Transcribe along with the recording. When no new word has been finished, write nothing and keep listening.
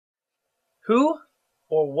Who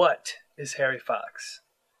or what is Harry Fox?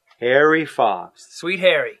 Harry Fox. Sweet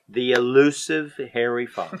Harry. The elusive Harry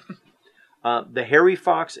Fox. The Harry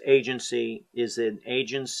Fox Agency is an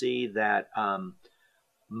agency that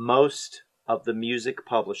most of the music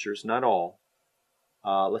publishers, not all,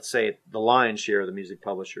 let's say the lion's share of the music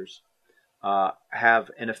publishers, have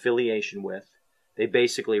an affiliation with. They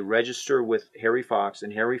basically register with Harry Fox,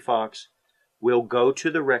 and Harry Fox will go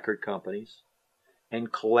to the record companies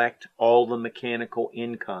and collect all the mechanical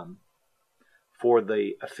income for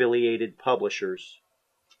the affiliated publishers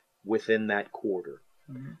within that quarter.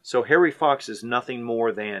 Mm-hmm. So Harry Fox is nothing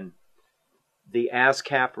more than the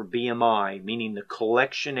ASCAP or BMI, meaning the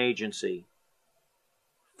collection agency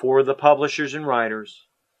for the publishers and writers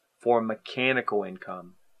for mechanical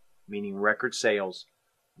income, meaning record sales,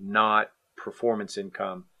 not performance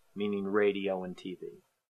income, meaning radio and TV.